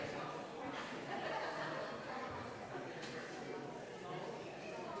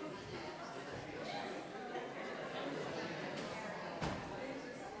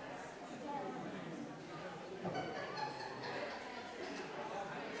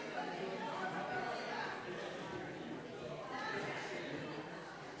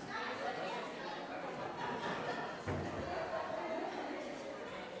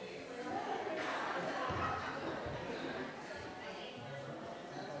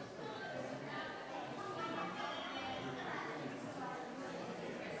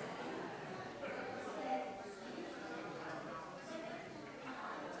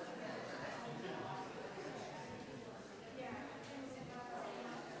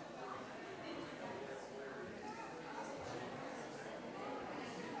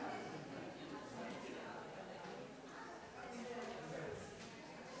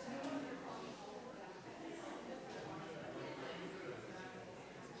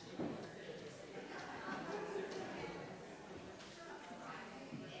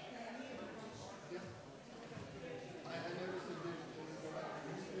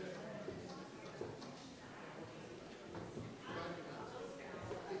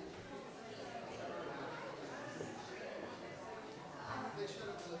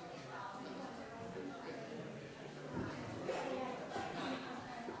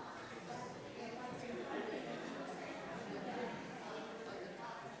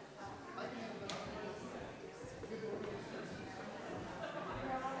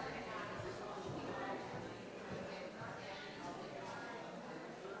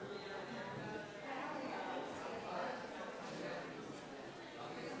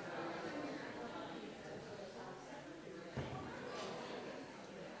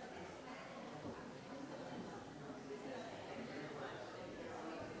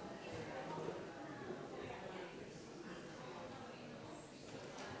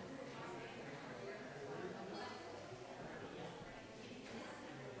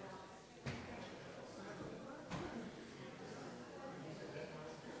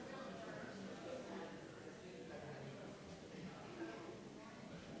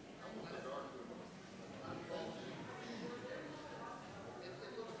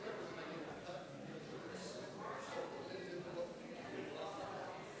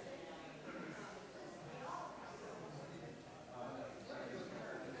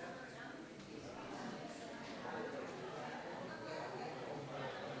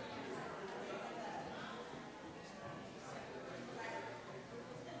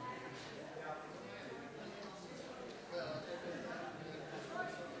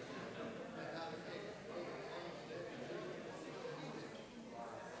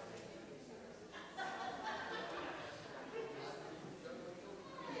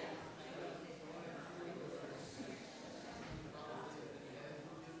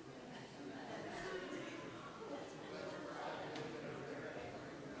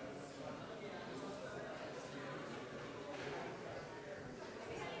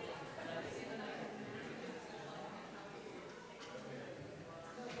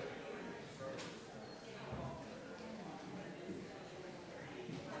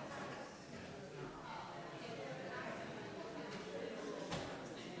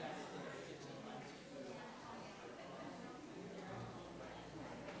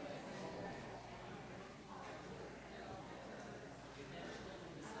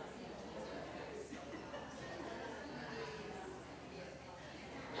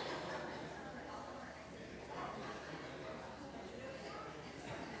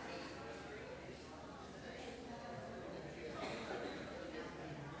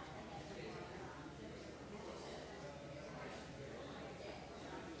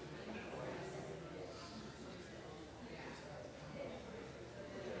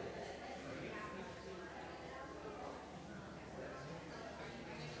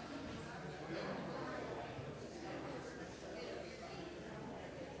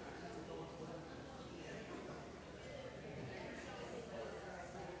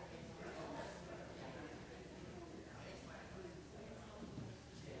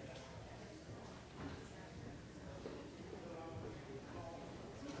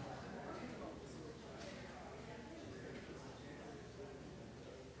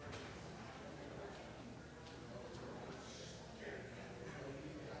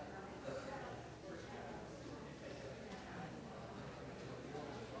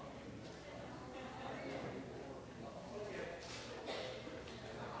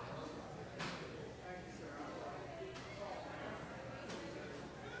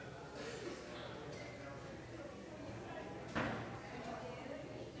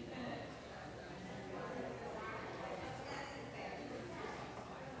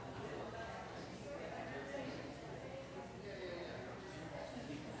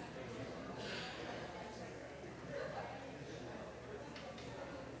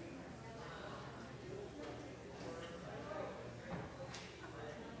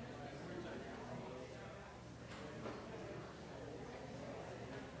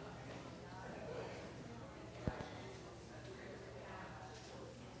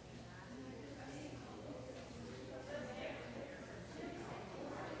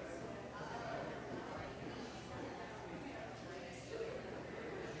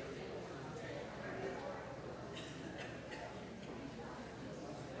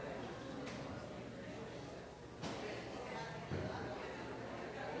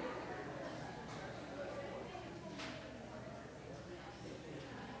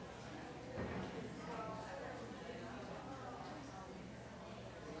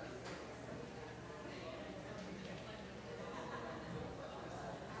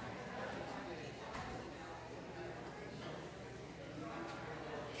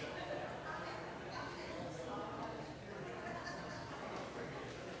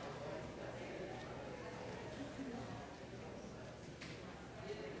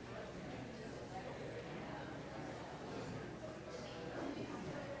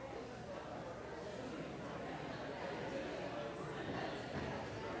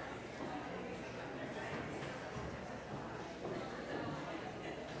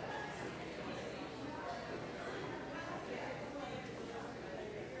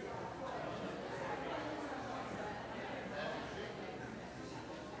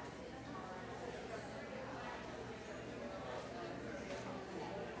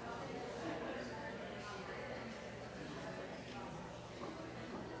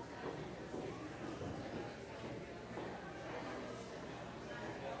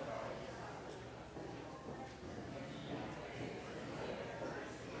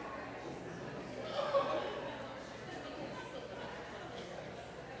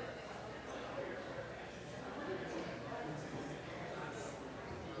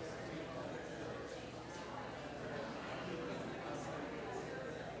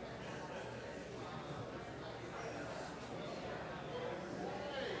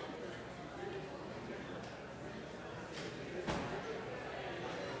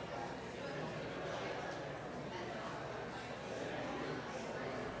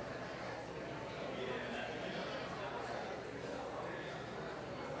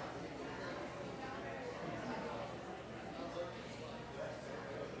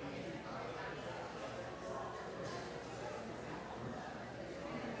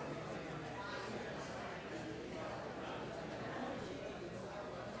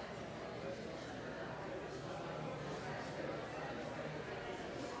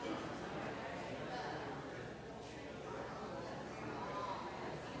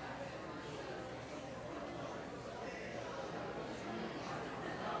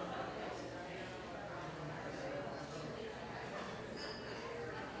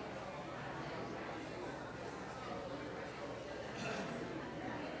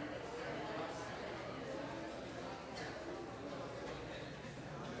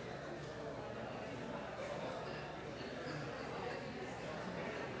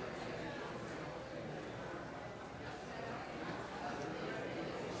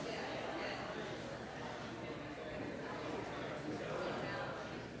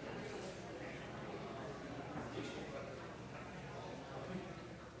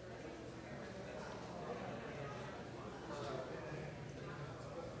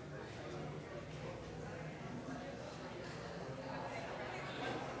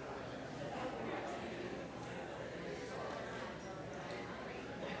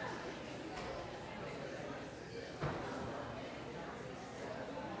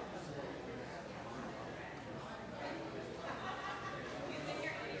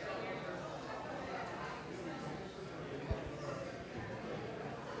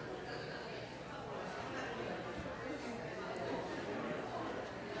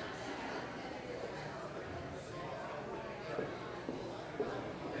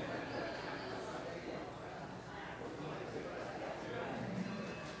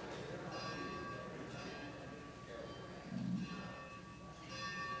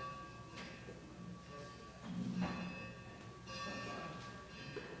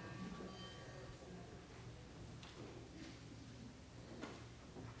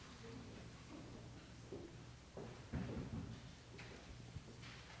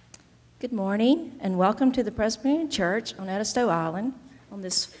Good morning and welcome to the Presbyterian Church on Edisto Island on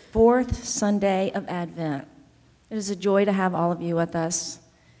this fourth Sunday of Advent. It is a joy to have all of you with us.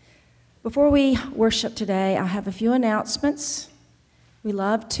 Before we worship today, I have a few announcements. We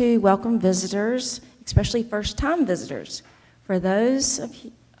love to welcome visitors, especially first-time visitors. For those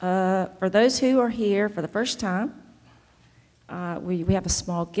who are here for the first time, we have a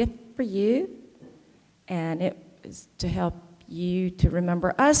small gift for you, and it is to help you to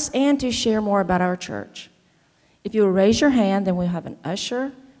remember us and to share more about our church. If you will raise your hand, then we'll have an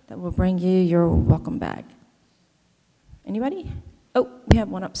usher that will bring you your welcome bag. Anybody? Oh, we have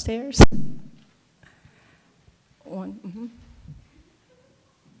one upstairs. One. Mm-hmm.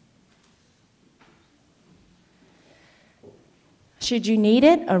 Should you need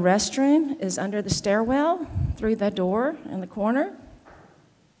it, a restroom is under the stairwell through the door in the corner.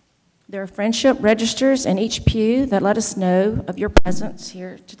 There are friendship registers in each pew that let us know of your presence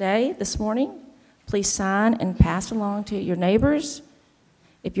here today, this morning. Please sign and pass along to your neighbors.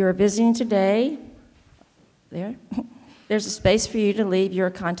 If you're visiting today, there's a space for you to leave your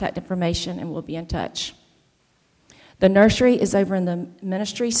contact information and we'll be in touch. The nursery is over in the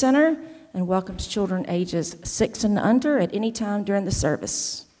ministry center and welcomes children ages 6 and under at any time during the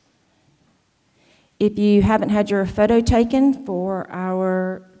service. If you haven't had your photo taken for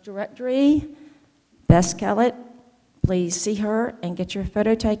our directory, Bess Kellett, please see her and get your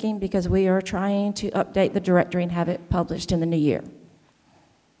photo taken because we are trying to update the directory and have it published in the new year.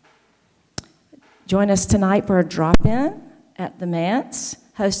 Join us tonight for a drop-in at the Manse,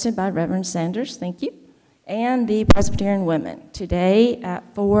 hosted by Reverend Sanders, thank you, and the Presbyterian Women, today at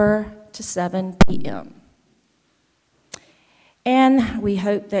 4 to 7 p.m. And we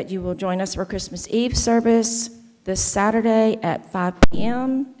hope that you will join us for Christmas Eve service this Saturday at 5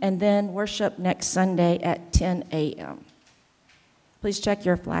 p.m. and then worship next Sunday at 10 a.m. Please check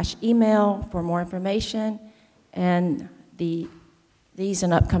your flash email for more information and these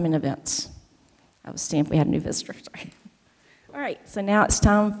and upcoming events. I was seeing if we had a new visitor, sorry. All right, so now it's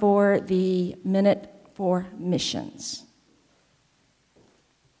time for the Minute for Missions.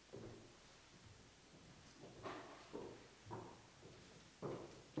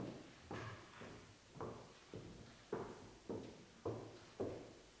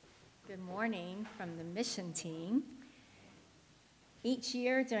 Good morning from the mission team. Each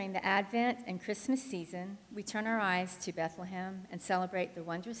year during the Advent and Christmas season, we turn our eyes to Bethlehem and celebrate the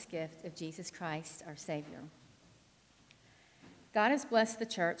wondrous gift of Jesus Christ, our Savior. God has blessed the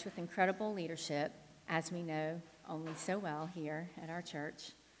church with incredible leadership, as we know only so well here at our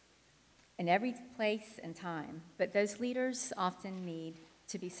church, in every place and time, but those leaders often need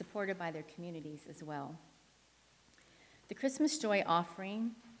to be supported by their communities as well. The Christmas Joy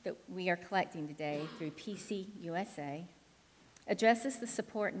offering that we are collecting today through PC USA addresses the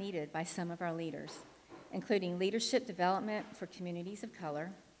support needed by some of our leaders, including leadership development for communities of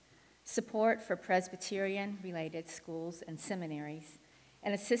color, support for Presbyterian-related schools and seminaries,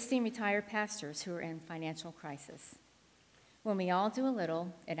 and assisting retired pastors who are in financial crisis. When we all do a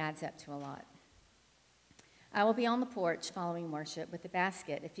little, it adds up to a lot. I will be on the porch following worship with a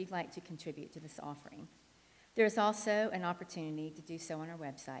basket if you'd like to contribute to this offering. There is also an opportunity to do so on our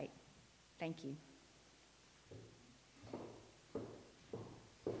website. Thank you.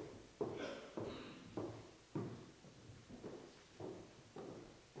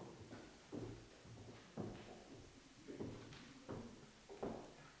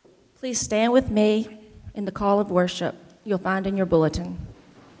 Please stand with me in the call of worship you'll find in your bulletin.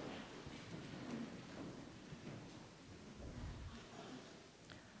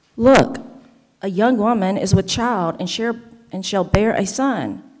 Look, a young woman is with child and shall bear a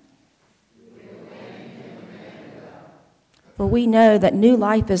son. For we know that new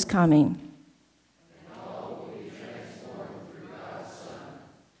life is coming.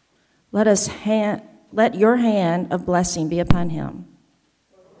 Let your hand of blessing be upon him.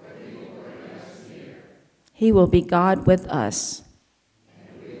 He will be God with us.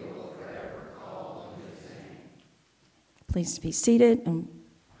 And we will forever call on his name. Please be seated and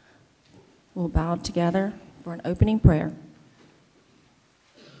we'll bow together for an opening prayer.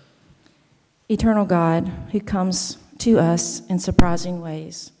 Eternal God, who comes to us in surprising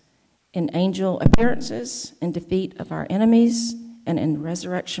ways, in angel appearances, in defeat of our enemies, and in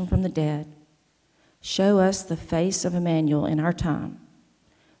resurrection from the dead, show us the face of Emmanuel in our time.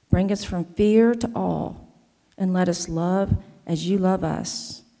 Bring us from fear to awe, and let us love as you love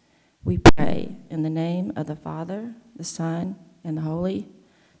us. We pray in the name of the Father, the Son, and the Holy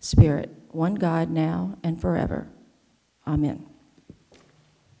Spirit, one God, now and forever. Amen.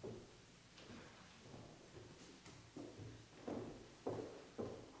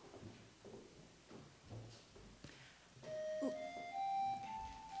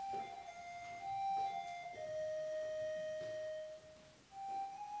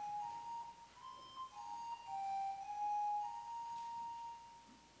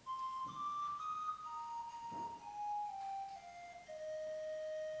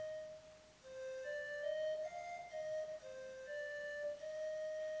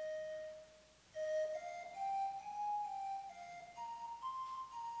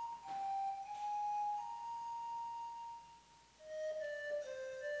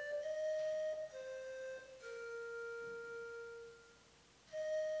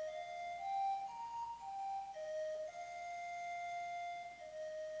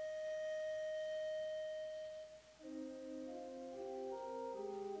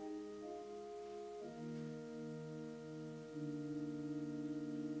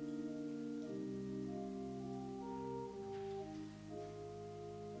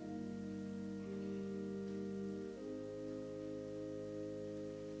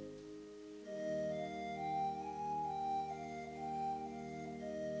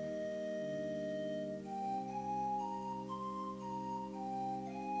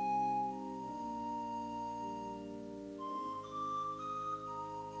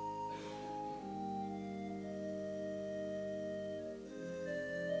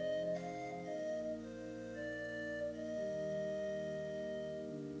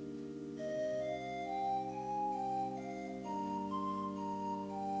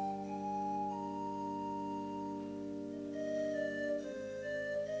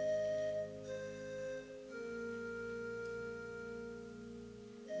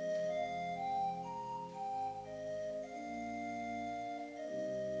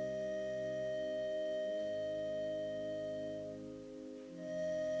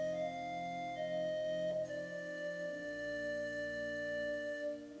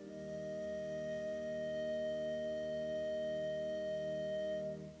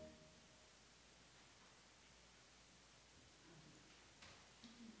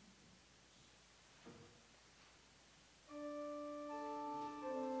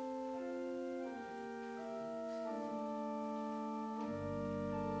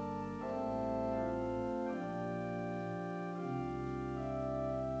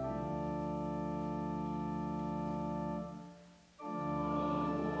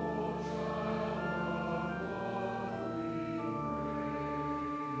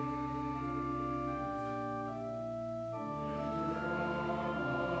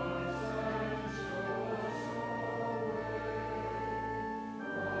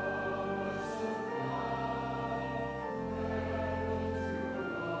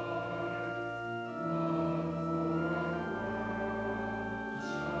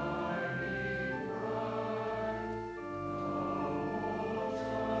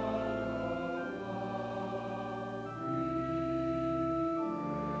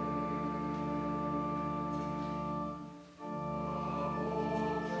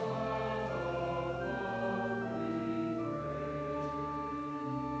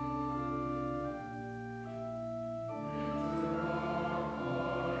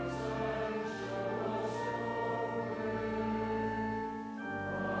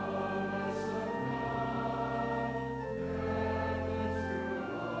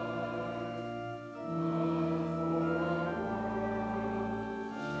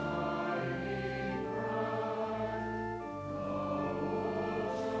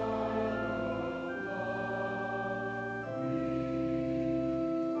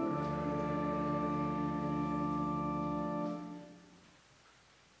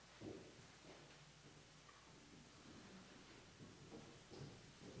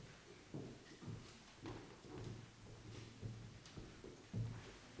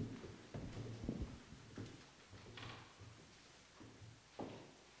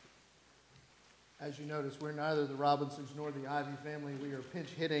 As you notice, we're neither the Robinsons nor the Ivy family. We are pinch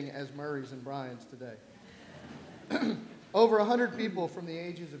hitting as Murrays and Bryans today. Over 100 people from the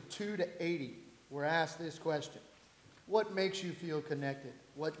ages of 2 to 80 were asked this question: what makes you feel connected?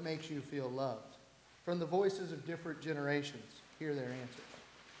 What makes you feel loved? From the voices of different generations, hear their answers.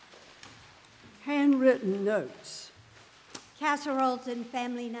 Handwritten notes. Casseroles and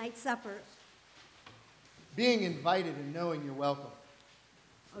family night suppers. Being invited and knowing you're welcome.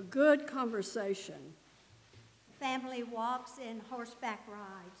 A good conversation. Family walks and horseback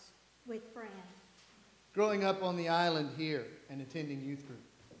rides with friends. Growing up on the island here and attending youth group.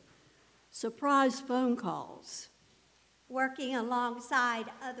 Surprise phone calls. Working alongside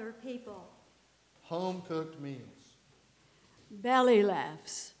other people. Home-cooked meals. Belly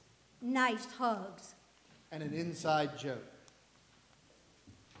laughs. Nice hugs. And an inside joke.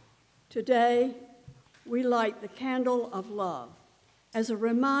 Today, we light the candle of love as a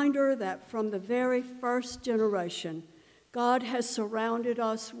reminder that from the very first generation, God has surrounded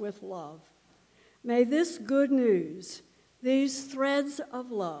us with love. May this good news, these threads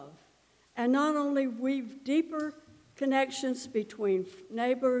of love, and not only weave deeper connections between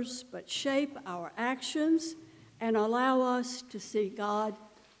neighbors, but shape our actions and allow us to see God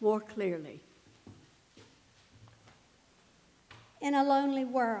more clearly. In a lonely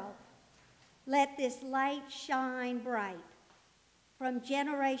world, let this light shine bright. From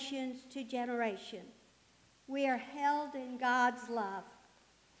generation to generation, we are held in God's love.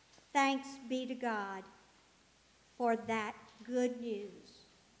 Thanks be to God for that good news.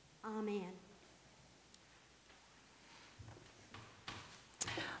 Amen.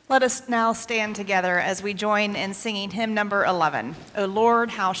 Let us now stand together as we join in singing hymn number 11, O Lord,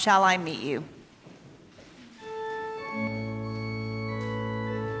 How Shall I Meet You?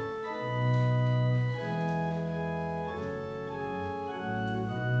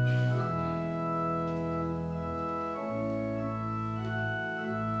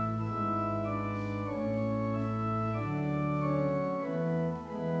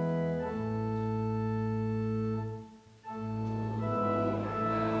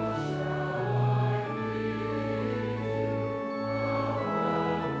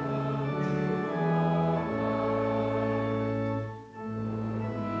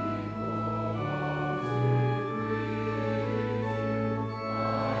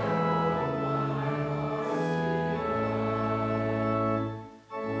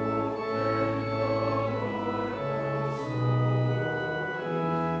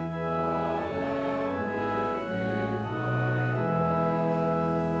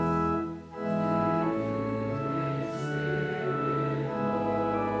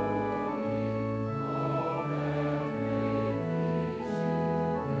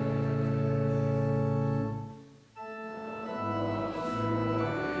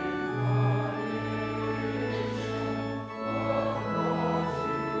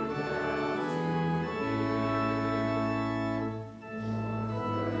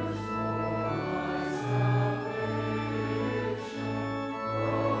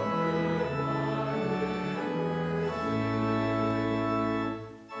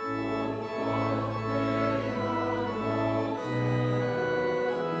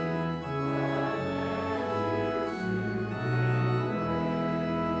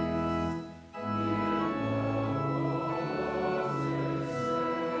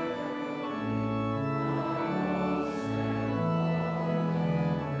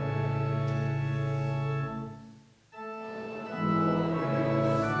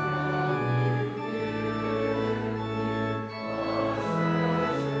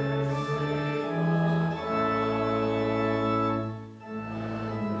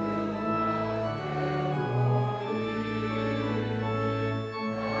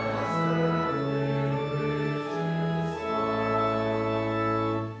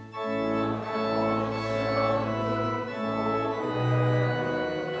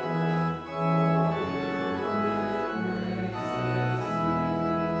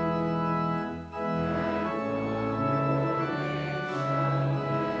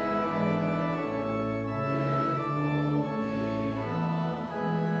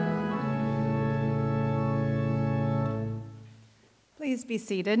 Please be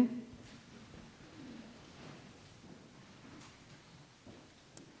seated.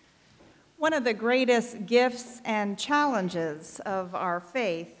 One of the greatest gifts and challenges of our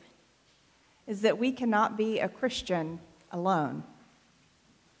faith is that we cannot be a Christian alone.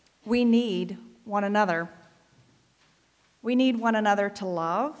 We need one another. We need one another to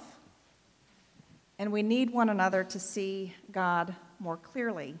love, and we need one another to see God more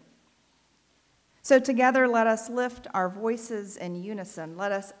clearly. So together, let us lift our voices in unison.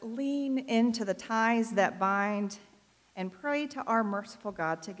 Let us lean into the ties that bind and pray to our merciful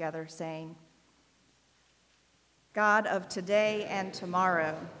God together, saying, God of today and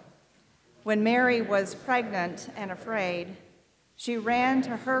tomorrow, when Mary was pregnant and afraid, she ran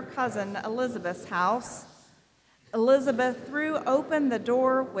to her cousin Elizabeth's house. Elizabeth threw open the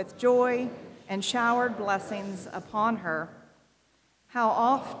door with joy and showered blessings upon her. How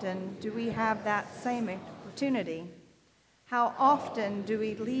often do we have that same opportunity? How often do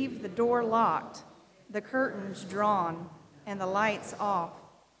we leave the door locked, the curtains drawn, and the lights off?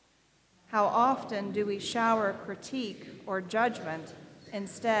 How often do we shower critique or judgment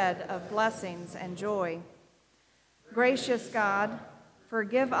instead of blessings and joy? Gracious God,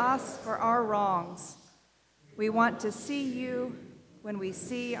 forgive us for our wrongs. We want to see you when we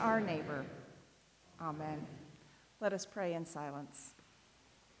see our neighbor. Amen. Let us pray in silence.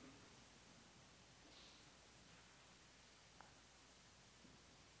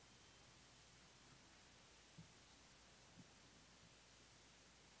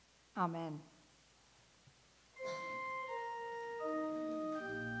 Amen.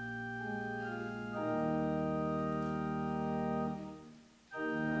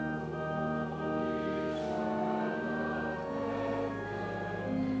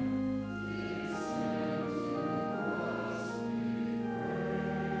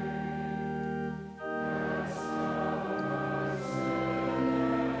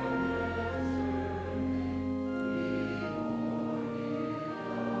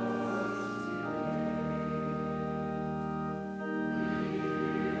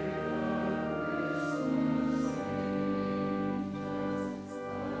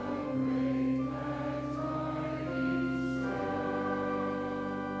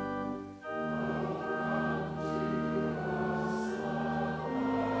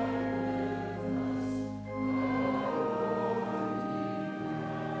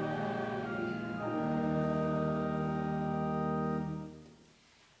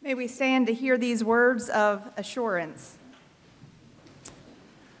 May we stand to hear these words of assurance.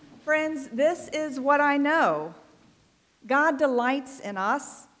 Friends, this is what I know. God delights in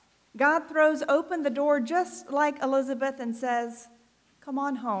us. God throws open the door just like Elizabeth and says, come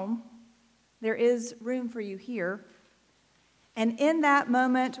on home. There is room for you here. And in that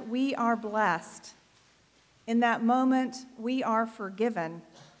moment, we are blessed. In that moment, we are forgiven.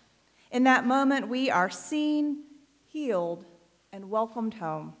 In that moment, we are seen, healed, and welcomed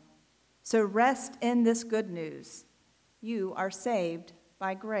home. So rest in this good news. You are saved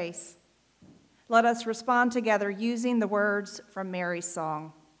by grace. Let us respond together using the words from Mary's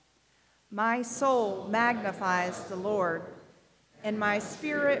song. My soul magnifies the Lord, and my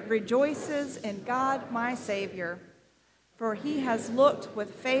spirit rejoices in God my Savior, for he has looked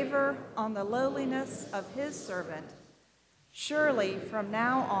with favor on the lowliness of his servant. Surely from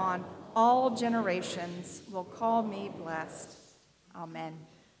now on, all generations will call me blessed. Amen.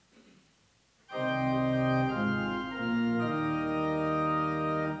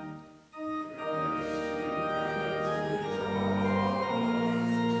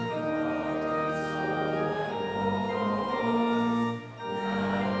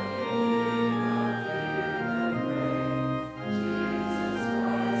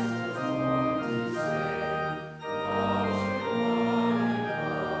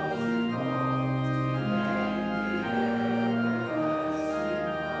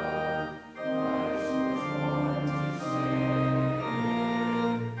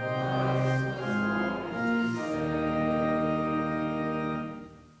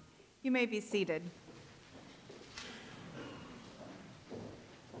 You may be seated.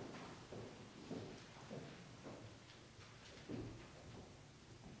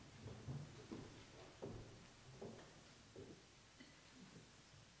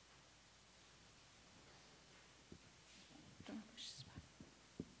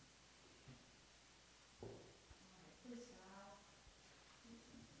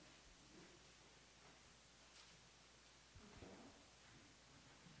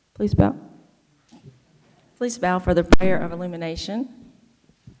 Please bow. Please bow for the prayer of illumination.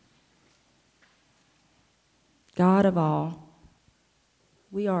 God of all,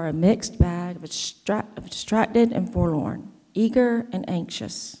 we are a mixed bag of distracted and forlorn, eager and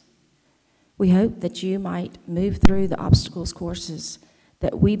anxious. We hope that you might move through the obstacles courses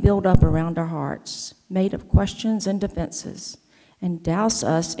that we build up around our hearts, made of questions and defenses, and douse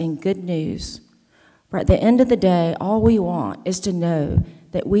us in good news. For at the end of the day, all we want is to know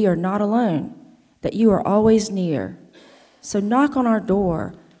that we are not alone, that you are always near. So knock on our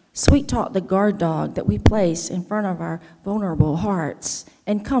door, sweet talk the guard dog that we place in front of our vulnerable hearts,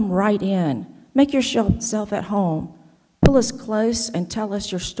 and come right in. Make yourself at home. Pull us close and tell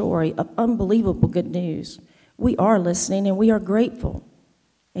us your story of unbelievable good news. We are listening and we are grateful.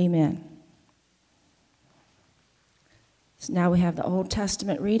 Amen. So now we have the Old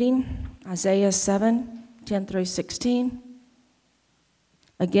Testament reading, Isaiah 7:10 through 16.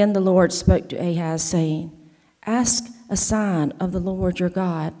 Again, the Lord spoke to Ahaz, saying, Ask a sign of the Lord your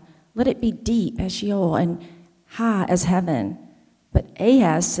God. Let it be deep as Sheol and high as heaven. But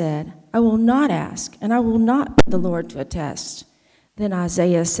Ahaz said, I will not ask, and I will not put the Lord to a test. Then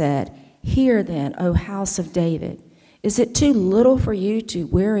Isaiah said, Hear then, O house of David. Is it too little for you to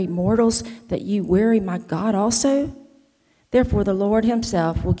weary mortals that you weary my God also? Therefore the Lord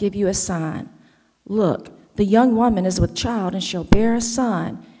himself will give you a sign. Look, the young woman is with child and shall bear a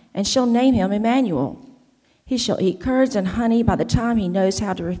son, and shall name him Emmanuel. He shall eat curds and honey by the time he knows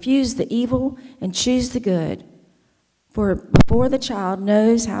how to refuse the evil and choose the good. For before the child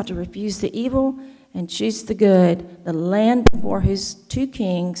knows how to refuse the evil and choose the good, the land before whose 2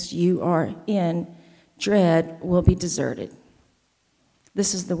 kings you are in dread will be deserted.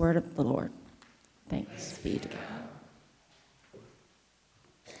 This is the word of the Lord. Thanks be to God.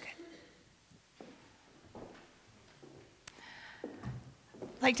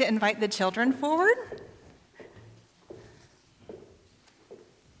 I'd like to invite the children forward.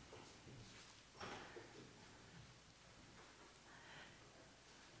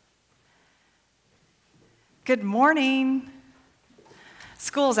 Good morning.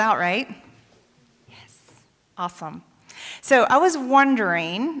 School's out, right? Yes. Awesome. So I was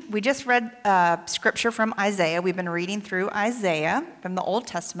wondering, we just read scripture from Isaiah. We've been reading through Isaiah from the Old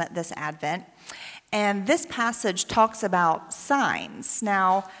Testament this Advent. And this passage talks about signs.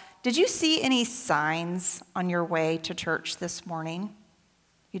 Now, did you see any signs on your way to church this morning?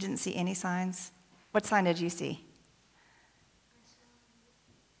 You didn't see any signs? What sign did you see?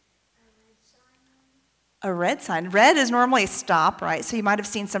 A red sign. Red is normally a stop, right? So you might have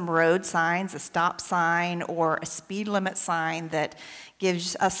seen some road signs, a stop sign, or a speed limit sign that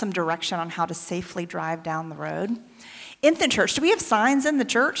gives us some direction on how to safely drive down the road. In the church, do we have signs in the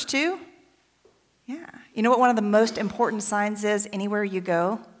church too? Yeah. You know what one of the most important signs is anywhere you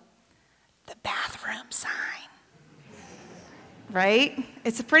go? The bathroom sign. Right?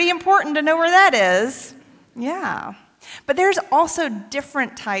 It's pretty important to know where that is. Yeah. But there's also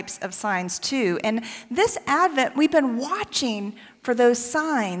different types of signs too. And this Advent, we've been watching for those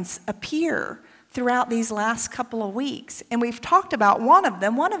signs appear throughout these last couple of weeks. And we've talked about one of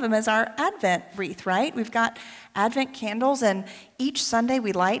them. One of them is our Advent wreath, right? We've got Advent candles, and each Sunday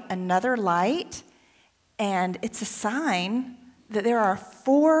we light another light. And it's a sign that there are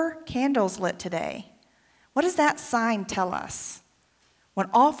 4 candles lit today. What does that sign tell us? When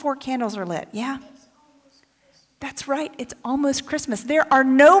all 4 candles are lit, yeah? That's right, it's almost Christmas. There are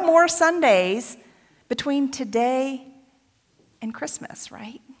no more Sundays between today and Christmas,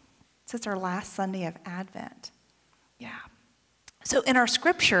 right? So it's our last Sunday of Advent. Yeah. So in our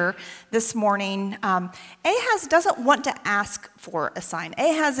scripture this morning, Ahaz doesn't want to ask for a sign.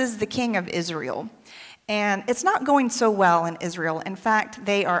 Ahaz is the king of Israel. And it's not going so well in Israel. In fact,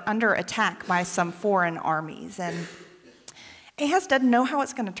 they are under attack by some foreign armies. And Ahaz doesn't know how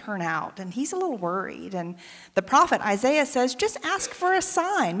it's going to turn out, and he's a little worried. And the prophet Isaiah says, just ask for a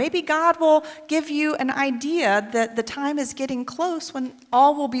sign. Maybe God will give you an idea that the time is getting close when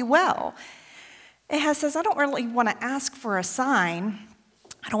all will be well. Ahaz says, I don't really want to ask for a sign.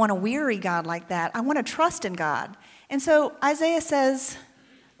 I don't want to weary God like that. I want to trust in God. And so Isaiah says,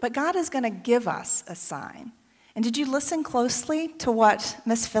 but God is going to give us a sign. And did you listen closely to what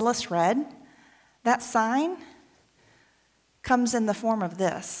Miss Phyllis read? That sign comes in the form of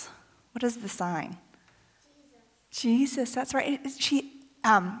this. What is the sign? Jesus, that's right.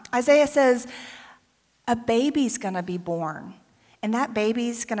 Isaiah says, a baby's going to be born, and that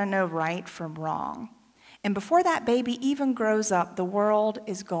baby's going to know right from wrong. And before that baby even grows up, the world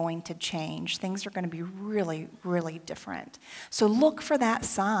is going to change. Things are going to be really, really different. So look for that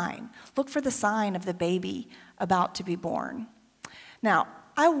sign. Look for the sign of the baby about to be born. Now,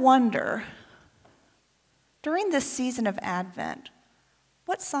 I wonder, during this season of Advent,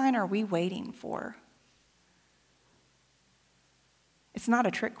 what sign are we waiting for? It's not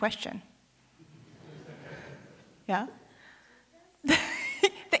a trick question. Yeah?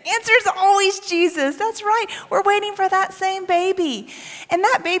 The answer is always Jesus. That's right. We're waiting for that same baby. And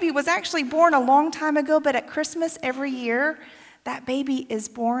that baby was actually born a long time ago, but at Christmas every year, that baby is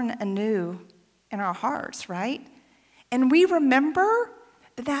born anew in our hearts, right? And we remember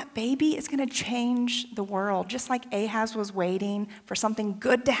that that baby is going to change the world. Just like Ahaz was waiting for something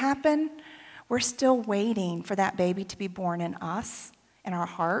good to happen, we're still waiting for that baby to be born in us, in our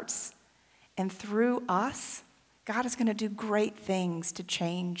hearts. and through us, God is going to do great things to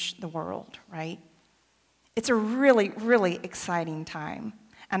change the world, right? It's a really, really exciting time.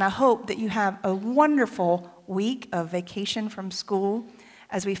 And I hope that you have a wonderful week of vacation from school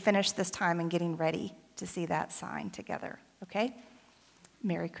as we finish this time and getting ready to see that sign together, okay?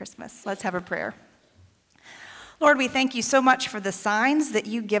 Merry Christmas. Let's have a prayer. Lord, we thank you so much for the signs that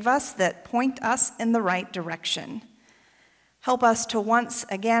you give us that point us in the right direction. Help us to once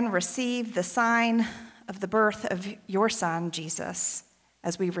again receive the sign of the birth of your Son, Jesus,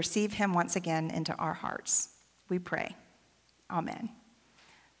 as we receive him once again into our hearts. We pray. Amen.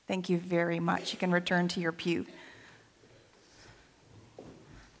 Thank you very much. You can return to your pew.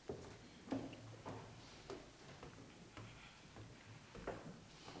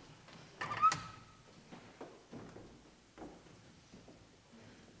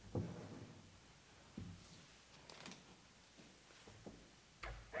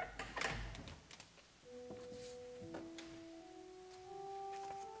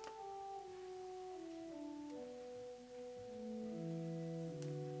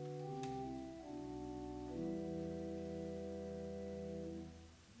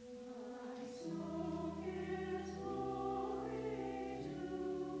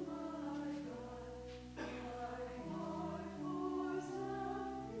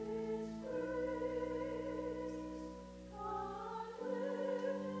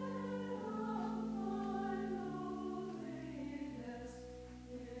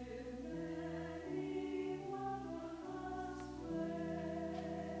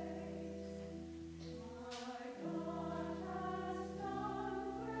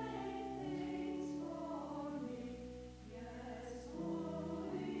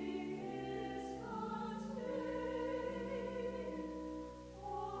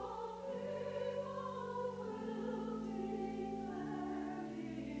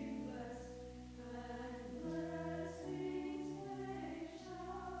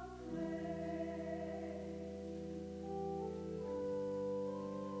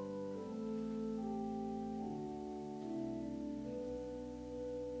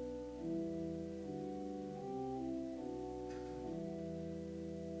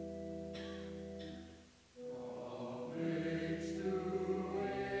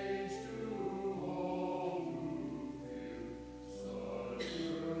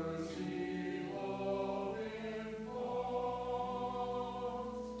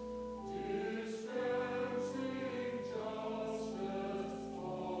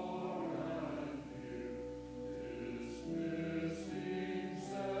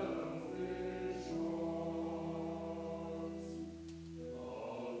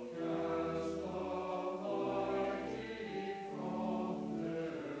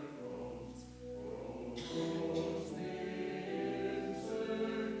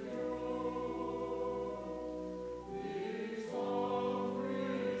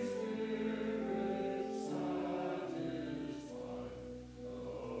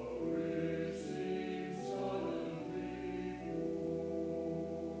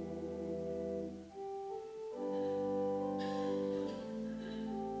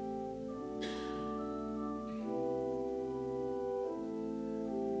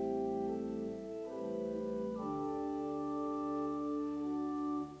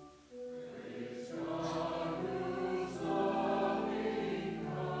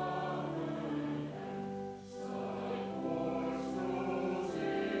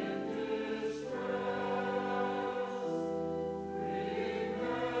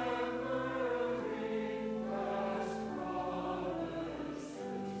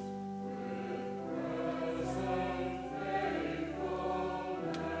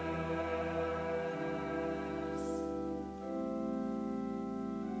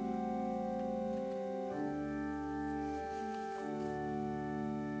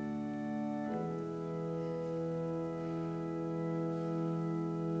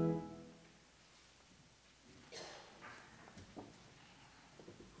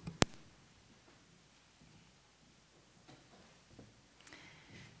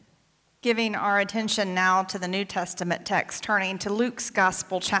 Giving our attention now to the New Testament text, turning to Luke's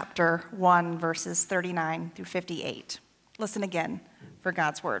Gospel, chapter 1, verses 39 through 58. Listen again for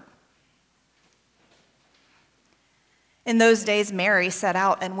God's word. In those days, Mary set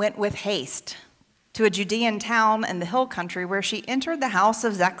out and went with haste to a Judean town in the hill country, where she entered the house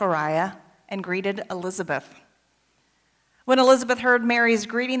of Zechariah and greeted Elizabeth. When Elizabeth heard Mary's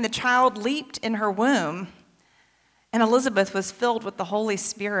greeting, the child leaped in her womb. And Elizabeth was filled with the Holy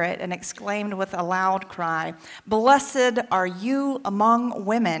Spirit and exclaimed with a loud cry, "Blessed are you among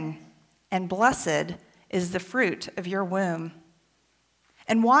women, and blessed is the fruit of your womb."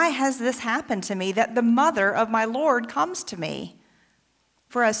 And why has this happened to me, that the mother of my Lord comes to me?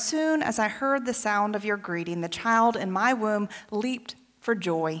 For as soon as I heard the sound of your greeting, the child in my womb leaped for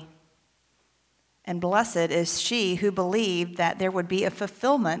joy. And blessed is she who believed that there would be a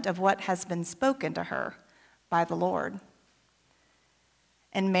fulfillment of what has been spoken to her by the Lord.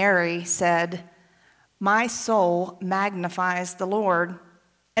 And Mary said, my soul magnifies the Lord,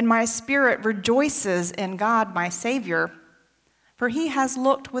 and my spirit rejoices in God my Savior, for he has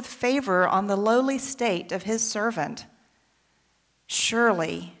looked with favor on the lowly state of his servant.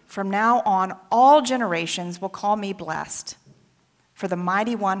 Surely, from now on, all generations will call me blessed, for the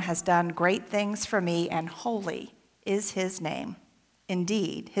Mighty One has done great things for me, and holy is his name.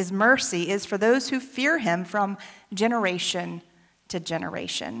 Indeed, his mercy is for those who fear him from generation to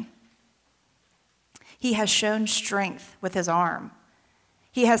generation. He has shown strength with his arm.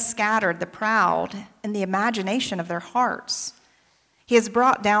 He has scattered the proud in the imagination of their hearts. He has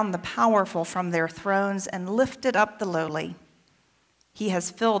brought down the powerful from their thrones and lifted up the lowly. He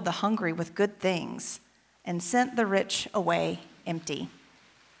has filled the hungry with good things and sent the rich away empty.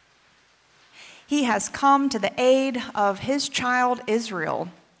 He has come to the aid of his child Israel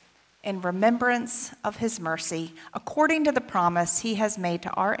in remembrance of his mercy, according to the promise he has made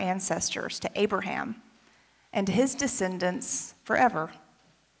to our ancestors, to Abraham, and to his descendants forever.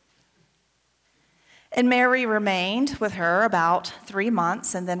 And Mary remained with her about 3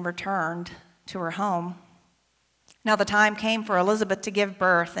 months and then returned to her home. Now the time came for Elizabeth to give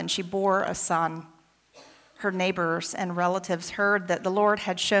birth, and she bore a son. Her neighbors and relatives heard that the Lord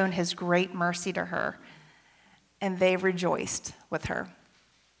had shown his great mercy to her, and they rejoiced with her.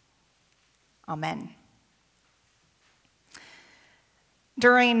 Amen.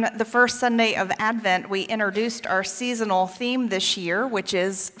 During the first Sunday of Advent, we introduced our seasonal theme this year, which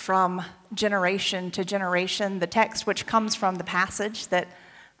is from generation to generation, the text which comes from the passage that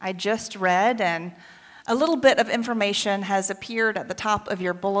I just read, and a little bit of information has appeared at the top of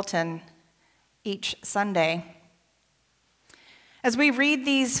your bulletin each Sunday. As we read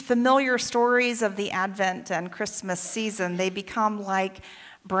these familiar stories of the Advent and Christmas season, they become like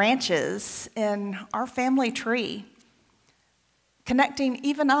branches in our family tree, connecting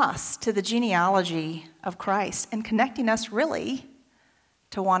even us to the genealogy of Christ and connecting us really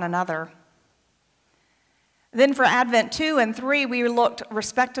to one another. Then for Advent 2 and 3, we looked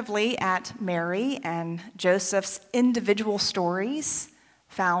respectively at Mary and Joseph's individual stories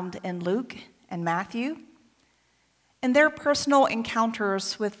found in Luke and Matthew, and their personal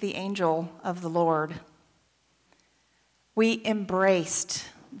encounters with the angel of the Lord. We embraced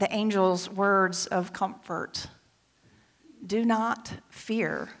the angel's words of comfort. Do not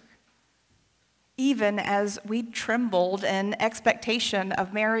fear. Even as we trembled in expectation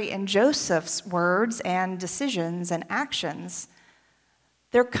of Mary and Joseph's words and decisions and actions,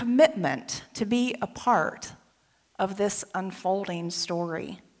 their commitment to be a part of this unfolding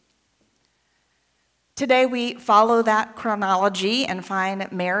story. Today we follow that chronology and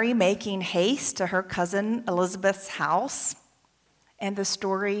find Mary making haste to her cousin Elizabeth's house, and the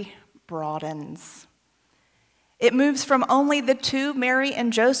story broadens. It moves from only the two, Mary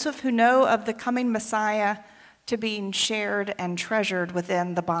and Joseph, who know of the coming Messiah, to being shared and treasured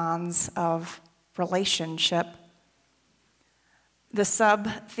within the bonds of relationship. The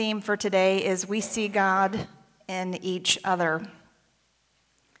sub-theme for today is we see God in each other.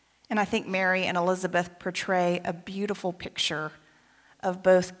 And I think Mary and Elizabeth portray a beautiful picture of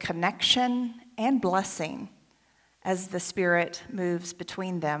both connection and blessing as the Spirit moves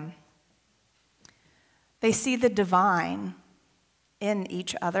between them. They see the divine in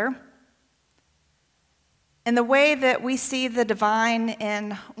each other. And the way that we see the divine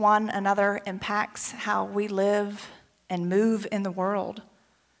in one another impacts how we live and move in the world.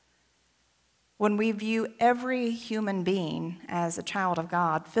 When we view every human being as a child of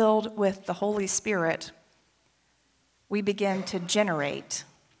God, filled with the Holy Spirit, we begin to generate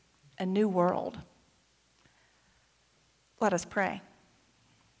a new world. Let us pray.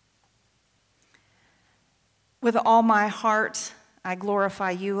 With all my heart, I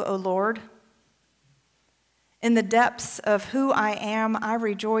glorify you, O Lord. In the depths of who I am, I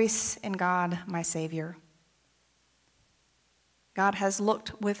rejoice in God, my Savior. God has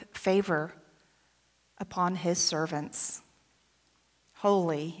looked with favor upon his servants.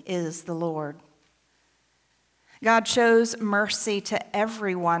 Holy is the Lord. God shows mercy to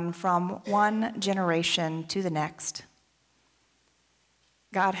everyone from one generation to the next.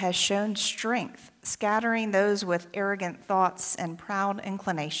 God has shown strength, scattering those with arrogant thoughts and proud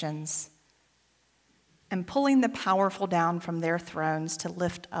inclinations, and pulling the powerful down from their thrones to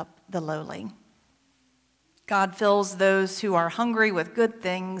lift up the lowly. God fills those who are hungry with good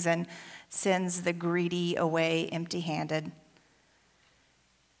things and sends the greedy away empty-handed.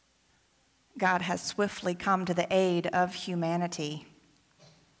 God has swiftly come to the aid of humanity,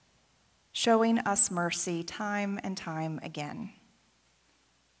 showing us mercy time and time again.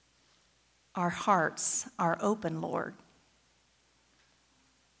 Our hearts are open, Lord.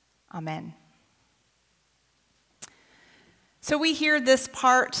 Amen. So we hear this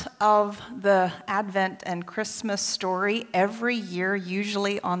part of the Advent and Christmas story every year,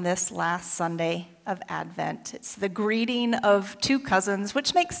 usually on this last Sunday of Advent. It's the greeting of two cousins,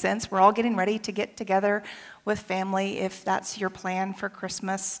 which makes sense. We're all getting ready to get together with family if that's your plan for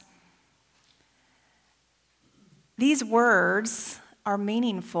Christmas. These words are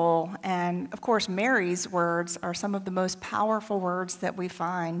meaningful, and of course, Mary's words are some of the most powerful words that we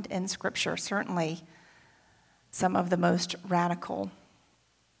find in Scripture, certainly some of the most radical.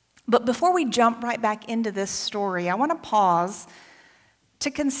 But before we jump right back into this story, I want to pause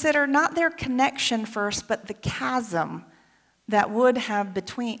to consider not their connection first, but the chasm that would have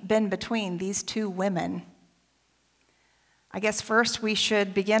been between these two women. I guess first we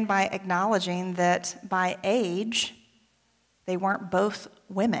should begin by acknowledging that by age, they weren't both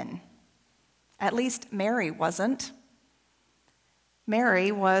women. At least Mary wasn't.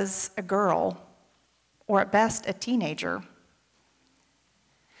 Mary was a girl, or at best a teenager.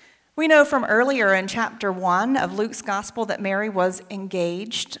 We know from earlier in chapter 1 of Luke's gospel that Mary was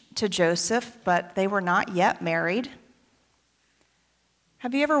engaged to Joseph, but they were not yet married.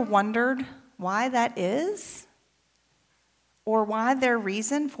 Have you ever wondered why that is? Or why their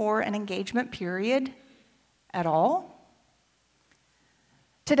reason for an engagement period at all?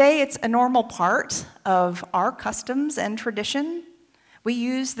 Today, it's a normal part of our customs and tradition. We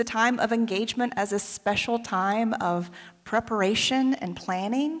use the time of engagement as a special time of preparation and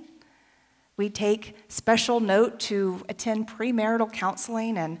planning. We take special note to attend premarital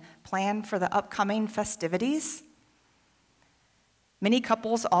counseling and plan for the upcoming festivities. Many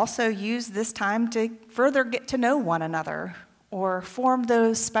couples also use this time to further get to know one another or form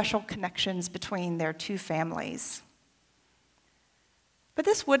those special connections between their two families. But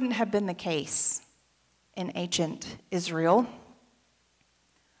this wouldn't have been the case in ancient Israel.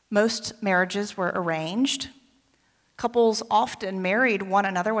 Most marriages were arranged. Couples often married one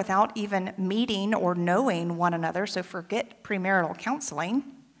another without even meeting or knowing one another, so forget premarital counseling.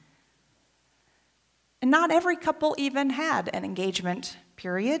 And not every couple even had an engagement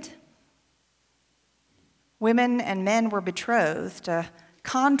period. Women and men were betrothed, a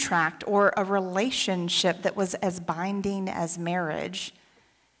contract or a relationship that was as binding as marriage,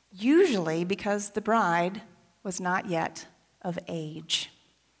 usually because the bride was not yet of age.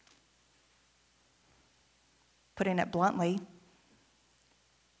 Putting it bluntly,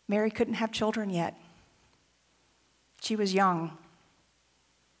 Mary couldn't have children yet. She was young.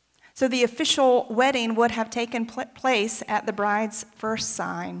 So the official wedding would have taken place at the bride's first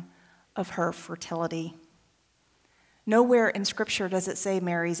sign of her fertility. Nowhere in Scripture does it say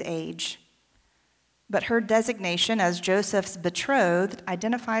Mary's age, but her designation as Joseph's betrothed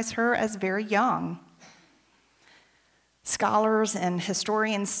identifies her as very young. Scholars and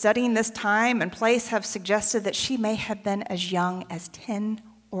historians studying this time and place have suggested that she may have been as young as 10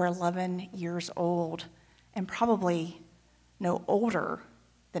 or 11 years old, and probably no older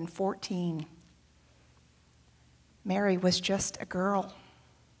than 14. Mary was just a girl.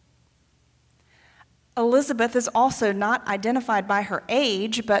 Elizabeth is also not identified by her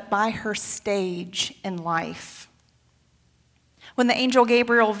age, but by her stage in life. When the angel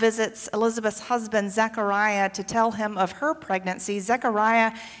Gabriel visits Elizabeth's husband, Zechariah, to tell him of her pregnancy,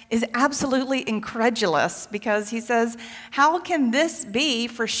 Zechariah is absolutely incredulous because he says, "How can this be?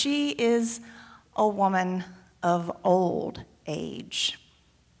 For she is a woman of old age."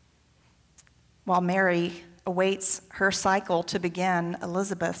 While Mary awaits her cycle to begin,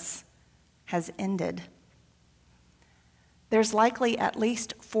 Elizabeth's has ended. There's likely at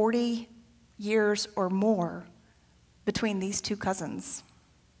least 40 years or more between these two cousins.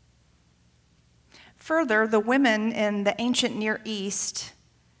 Further, for women in the ancient Near East,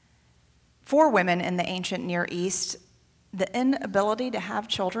 the inability to have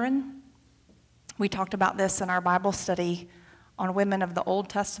children, we talked about this in our Bible study on women of the Old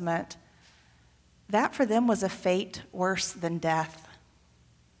Testament, that for them was a fate worse than death.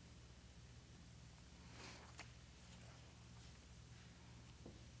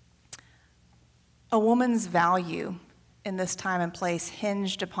 A woman's value in this time and place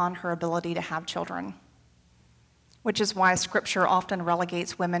hinged upon her ability to have children, which is why Scripture often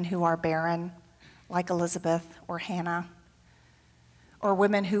relegates women who are barren, like Elizabeth or Hannah, or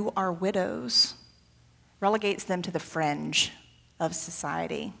women who are widows, relegates them to the fringe of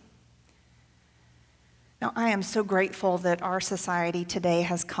society. Now, I am so grateful that our society today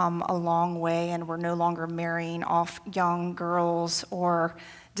has come a long way and we're no longer marrying off young girls or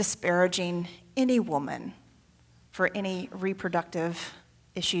disparaging any woman for any reproductive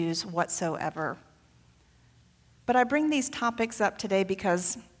issues whatsoever. But I bring these topics up today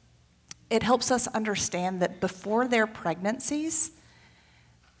because it helps us understand that before their pregnancies,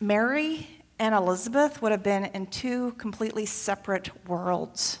 Mary and Elizabeth would have been in two completely separate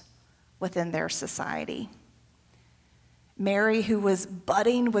worlds within their society. Mary, who was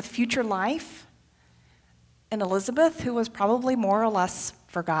budding with future life, and Elizabeth, who was probably more or less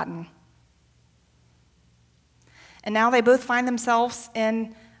forgotten. And now they both find themselves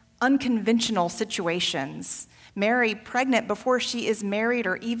in unconventional situations. Mary, pregnant before she is married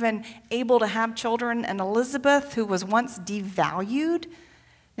or even able to have children, and Elizabeth, who was once devalued,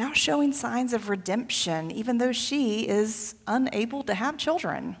 now showing signs of redemption, even though she is unable to have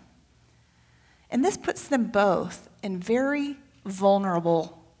children. And this puts them both in very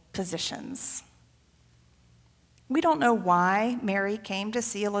vulnerable positions. We don't know why Mary came to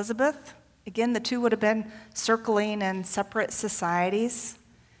see Elizabeth. Again, the two would have been circling in separate societies.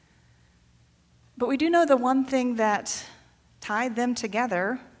 But we do know the one thing that tied them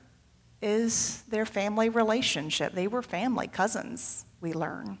together is their family relationship. They were family cousins, we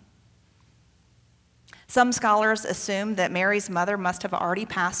learn. Some scholars assume that Mary's mother must have already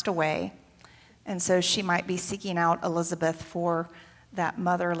passed away, and so she might be seeking out Elizabeth for that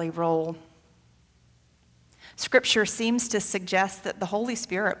motherly role. Scripture seems to suggest that the Holy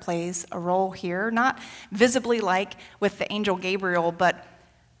Spirit plays a role here, not visibly like with the angel Gabriel, but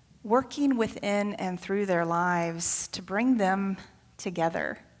working within and through their lives to bring them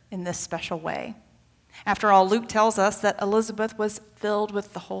together in this special way. After all, Luke tells us that Elizabeth was filled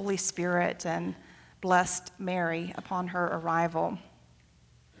with the Holy Spirit and blessed Mary upon her arrival.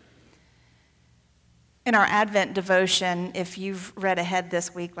 In our Advent devotion, if you've read ahead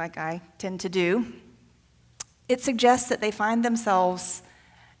this week like I tend to do, it suggests that they find themselves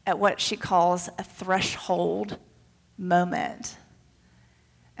at what she calls a threshold moment.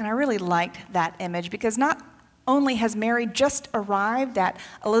 And I really liked that image because not only has Mary just arrived at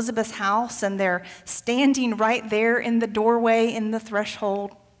Elizabeth's house and they're standing right there in the doorway in the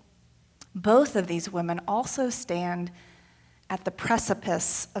threshold, both of these women also stand at the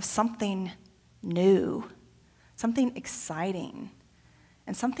precipice of something new, something exciting,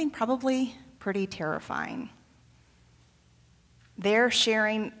 and something probably pretty terrifying. They're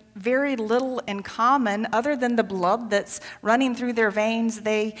sharing very little in common other than the blood that's running through their veins.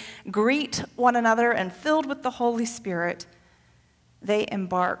 They greet one another, and filled with the Holy Spirit, they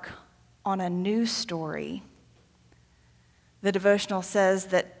embark on a new story. The devotional says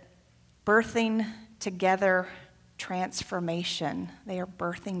that birthing together transformation. They are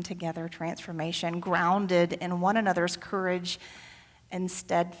birthing together transformation, grounded in one another's courage and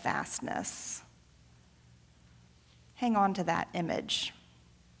steadfastness. Hang on to that image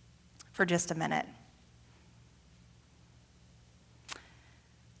for just a minute.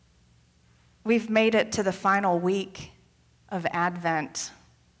 We've made it to the final week of Advent,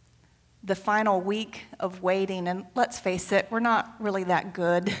 the final week of waiting, and let's face it, we're not really that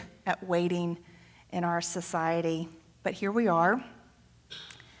good at waiting in our society, but here we are.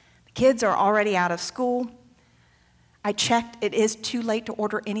 The kids are already out of school. I checked, it is too late to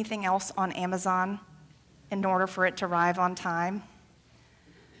order anything else on Amazon in order for it to arrive on time.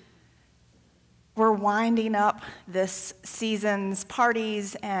 We're winding up this season's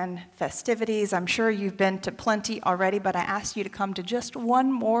parties and festivities. I'm sure you've been to plenty already, but I asked you to come to just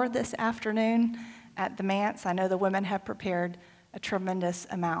one more this afternoon at the manse. I know the women have prepared a tremendous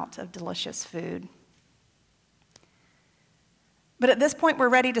amount of delicious food. But at this point, we're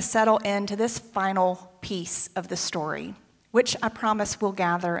ready to settle into this final piece of the story, which I promise we'll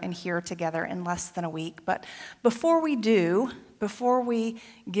gather and hear together in less than a week. But before we do, before we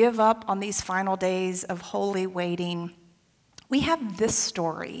give up on these final days of holy waiting, we have this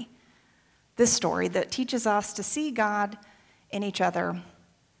story that teaches us to see God in each other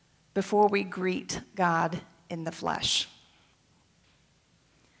before we greet God in the flesh.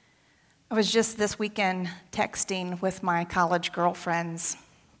 I was just this weekend texting with my college girlfriends.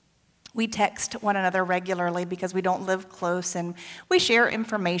 We text one another regularly because we don't live close, and we share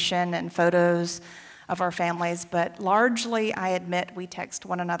information and photos of our families, but largely, I admit, we text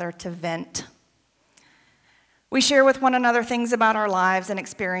one another to vent. We share with one another things about our lives and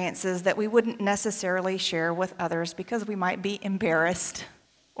experiences that we wouldn't necessarily share with others because we might be embarrassed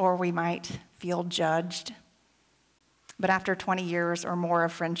or we might feel judged. But after 20 years or more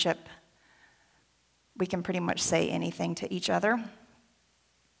of friendship, we can pretty much say anything to each other.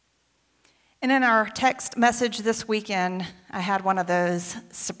 And in our text message this weekend, I had one of those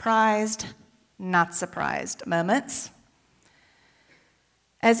surprised, not surprised moments,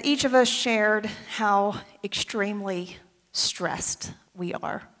 as each of us shared how extremely stressed we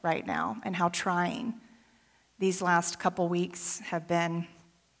are right now and how trying these last couple weeks have been.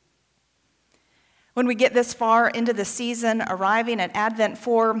 When we get this far into the season, arriving at Advent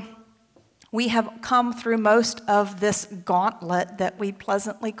 4, we have come through most of this gauntlet that we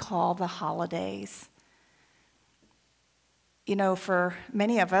pleasantly call the holidays. You know, for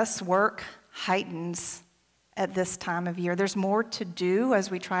many of us, work heightens at this time of year. There's more to do as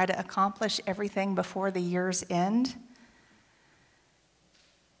we try to accomplish everything before the year's end.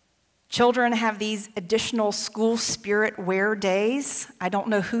 Children have these additional school spirit wear days. I don't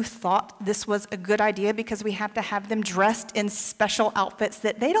know who thought this was a good idea because we have to have them dressed in special outfits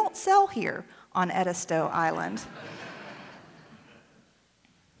that they don't sell here on Edisto Island.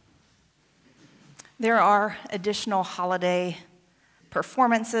 There are additional holiday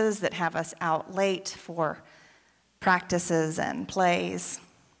performances that have us out late for practices and plays.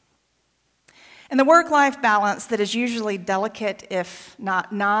 And the work-life balance that is usually delicate, if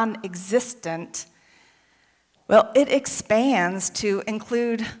not non-existent, well, it expands to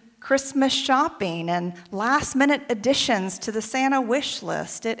include Christmas shopping and last-minute additions to the Santa wish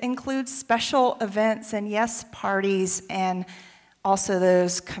list. It includes special events and, yes, parties, and also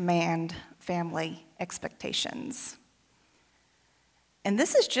those command family expectations. And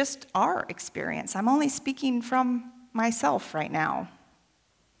this is just our experience. I'm only speaking from myself right now.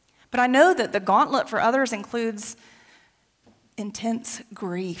 But I know that the gauntlet for others includes intense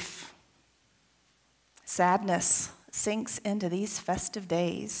grief. Sadness sinks into these festive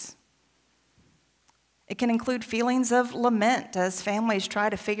days. It can include feelings of lament as families try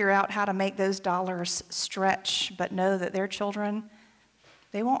to figure out how to make those dollars stretch, but know that their children,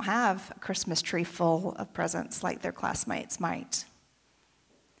 they won't have a Christmas tree full of presents like their classmates might.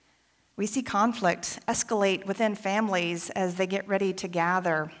 We see conflict escalate within families as they get ready to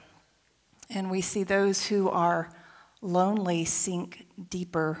gather. And we see those who are lonely sink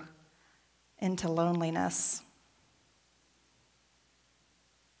deeper into loneliness.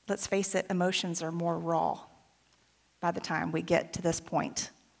 Let's face it, emotions are more raw by the time we get to this point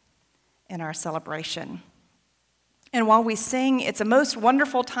in our celebration. And while we sing, it's a most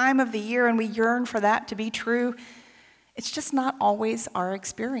wonderful time of the year and we yearn for that to be true, it's just not always our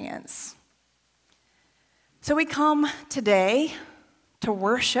experience. So we come today to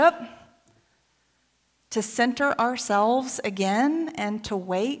worship, to center ourselves again, and to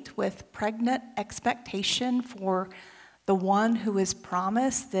wait with pregnant expectation for the one who is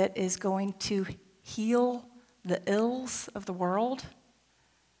promised that is going to heal the ills of the world.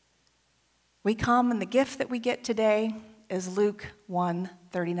 We come, and the gift that we get today is Luke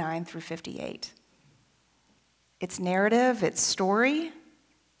 1:39 through 58. It's narrative, it's story,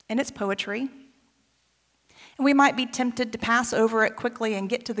 and it's poetry. And we might be tempted to pass over it quickly and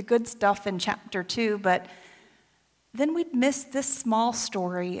get to the good stuff in chapter 2, but then we'd miss this small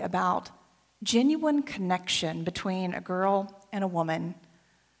story about genuine connection between a girl and a woman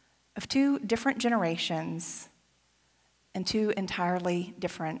of two different generations and two entirely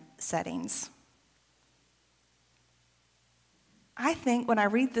different settings. I think when I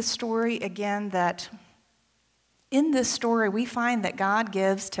read this story again that in this story we find that God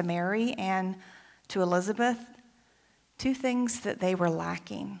gives to Mary and to Elizabeth two things that they were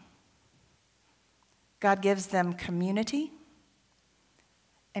lacking. God gives them community,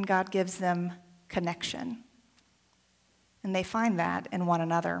 and God gives them connection. And they find that in one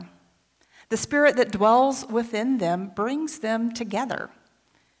another. The Spirit that dwells within them brings them together.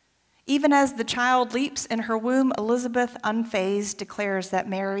 Even as the child leaps in her womb, Elizabeth, unfazed, declares that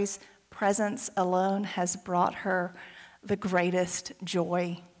Mary's presence alone has brought her the greatest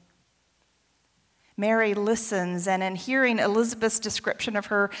joy. Mary listens, and in hearing Elizabeth's description of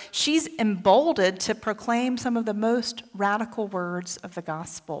her, she's emboldened to proclaim some of the most radical words of the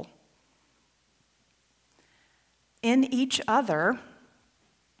gospel. In each other,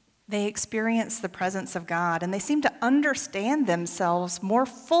 they experience the presence of God, and they seem to understand themselves more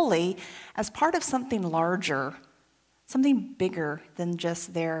fully as part of something larger, something bigger than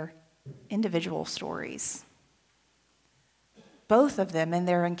just their individual stories. Both of them in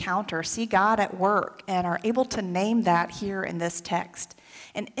their encounter see God at work and are able to name that here in this text.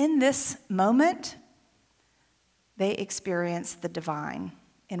 And in this moment, they experience the divine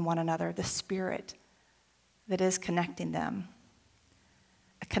in one another, the Spirit that is connecting them,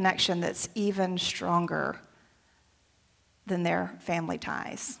 a connection that's even stronger than their family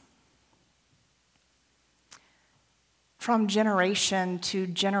ties. from generation to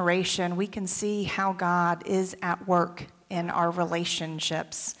generation, we can see how God is at work in our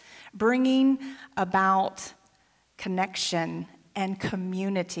relationships, bringing about connection and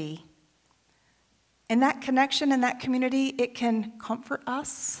community. And that connection and that community, it can comfort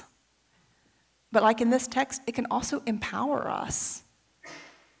us. But like in this text, it can also empower us.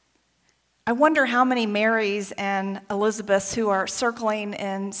 I wonder how many Marys and Elizabeths who are circling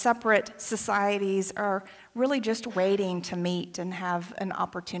in separate societies are really just waiting to meet and have an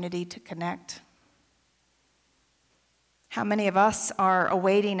opportunity to connect. How many of us are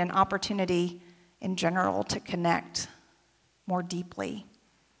awaiting an opportunity in general to connect more deeply?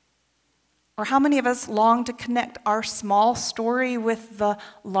 Or how many of us long to connect our small story with the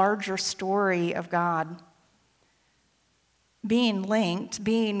larger story of God? Being linked,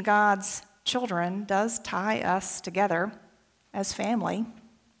 being God's children, does tie us together as family,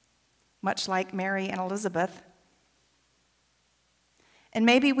 much like Mary and Elizabeth. And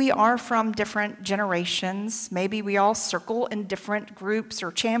maybe we are from different generations. Maybe we all circle in different groups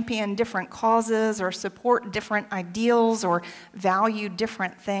or champion different causes or support different ideals or value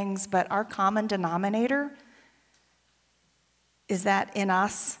different things, but our common denominator is that in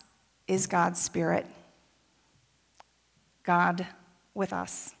us is God's Spirit, God with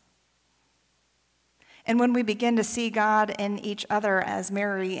us. And when we begin to see God in each other as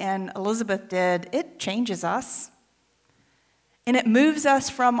Mary and Elizabeth did, it changes us. And it moves us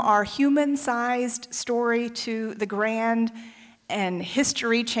from our human-sized story to the grand and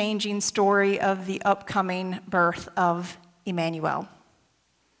history-changing story of the upcoming birth of Emmanuel.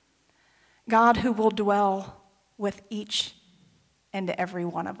 God who will dwell with each and every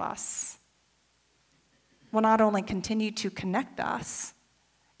one of us will not only continue to connect us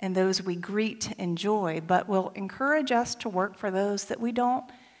and those we greet and enjoy, but will encourage us to work for those that we don't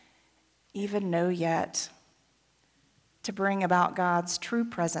even know yet, to bring about God's true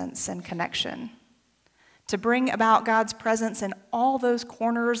presence and connection, to bring about God's presence in all those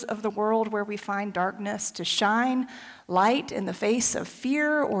corners of the world where we find darkness, to shine light in the face of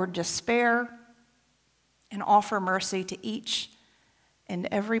fear or despair, and offer mercy to each and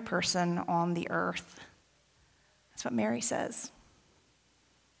every person on the earth. That's what Mary says.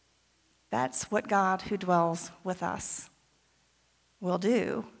 That's what God who dwells with us will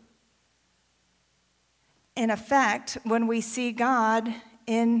do. In effect, when we see God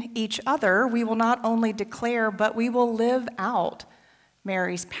in each other, we will not only declare, but we will live out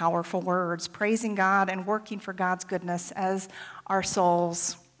Mary's powerful words, praising God and working for God's goodness as our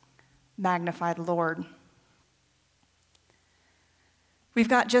souls magnify the Lord. We've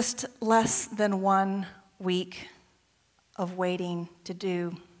got just less than 1 week of waiting to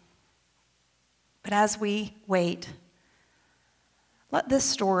do. But as we wait, let this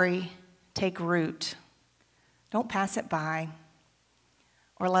story take root. Don't pass it by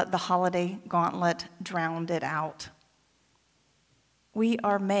or let the holiday gauntlet drown it out. We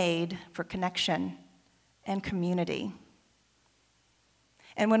are made for connection and community.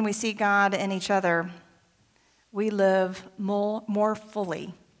 And when we see God in each other, we live more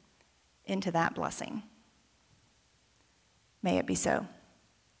fully into that blessing. May it be so.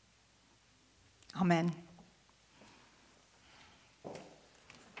 Amen.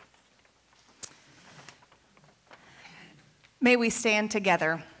 May we stand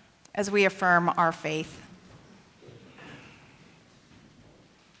together as we affirm our faith.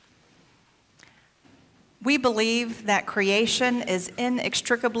 We believe that creation is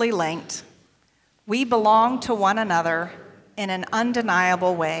inextricably linked. We belong to one another in an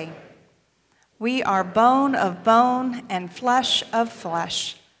undeniable way. We are bone of bone and flesh of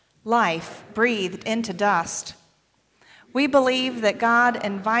flesh, life breathed into dust. We believe that God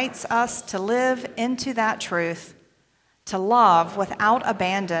invites us to live into that truth, to love without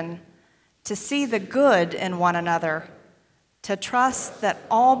abandon, to see the good in one another, to trust that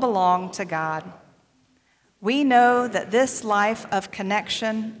all belong to God. We know that this life of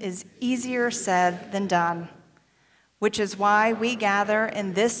connection is easier said than done, which is why we gather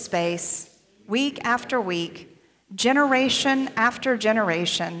in this space week after week, generation after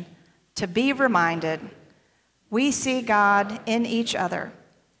generation, to be reminded we see God in each other.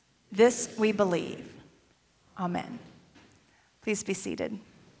 This we believe. Amen. Please be seated.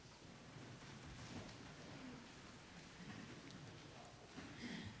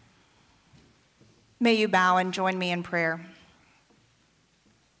 May you bow and join me in prayer.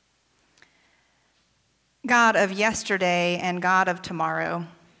 God of yesterday and God of tomorrow,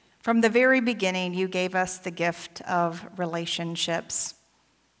 from the very beginning, you gave us the gift of relationships.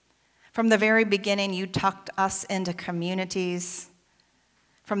 From the very beginning, you tucked us into communities.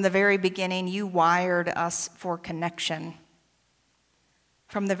 From the very beginning, you wired us for connection.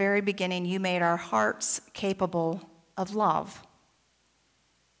 From the very beginning, you made our hearts capable of love.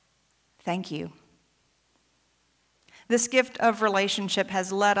 Thank you. This gift of relationship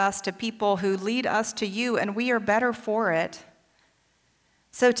has led us to people who lead us to you, and we are better for it.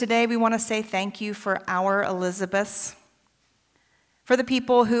 So today we want to say thank you for our Elizabeths, for the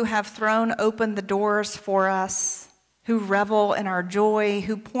people who have thrown open the doors for us, who revel in our joy,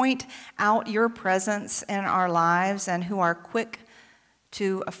 who point out your presence in our lives, and who are quick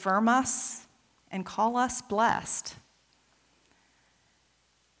to affirm us and call us blessed.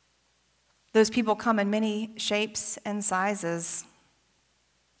 Those people come in many shapes and sizes.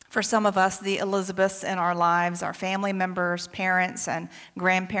 For some of us, the Elizabeths in our lives are family members, parents, and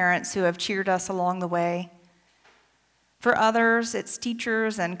grandparents who have cheered us along the way. For others, it's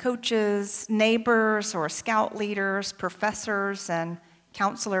teachers and coaches, neighbors or scout leaders, professors and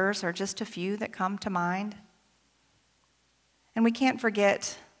counselors are just a few that come to mind. And we can't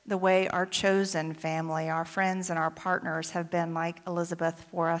forget the way our chosen family, our friends and our partners have been like Elizabeth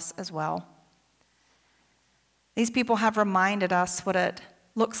for us as well. These people have reminded us what it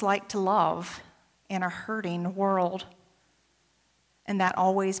looks like to love in a hurting world, and that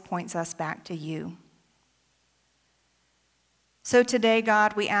always points us back to you. So today,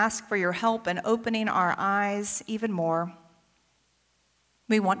 God, we ask for your help in opening our eyes even more.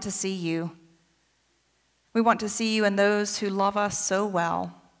 We want to see you. We want to see you in those who love us so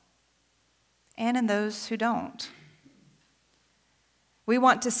well and in those who don't. We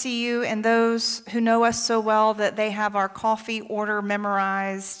want to see you in those who know us so well that they have our coffee order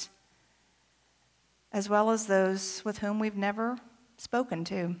memorized, as well as those with whom we've never spoken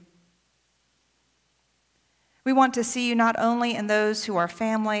to. We want to see you not only in those who are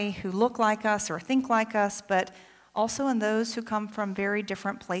family, who look like us or think like us, but also in those who come from very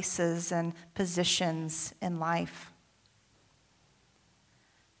different places and positions in life.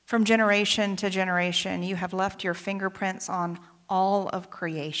 From generation to generation, you have left your fingerprints on all of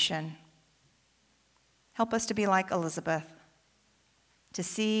creation. Help us to be like Elizabeth, to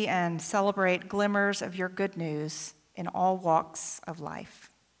see and celebrate glimmers of your good news in all walks of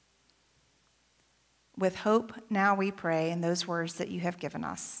life. With hope, now we pray in those words that you have given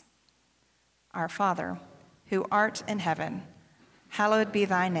us. Our Father, who art in heaven, hallowed be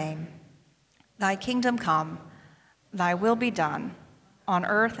thy name. Thy kingdom come, thy will be done, on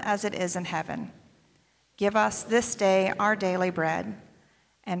earth as it is in heaven. Give us this day our daily bread,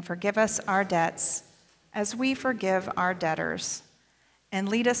 and forgive us our debts as we forgive our debtors. And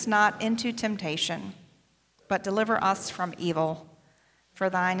lead us not into temptation, but deliver us from evil. For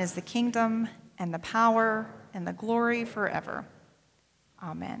thine is the kingdom and the power and the glory forever.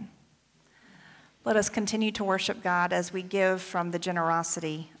 Amen. Let us continue to worship God as we give from the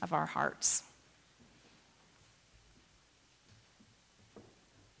generosity of our hearts.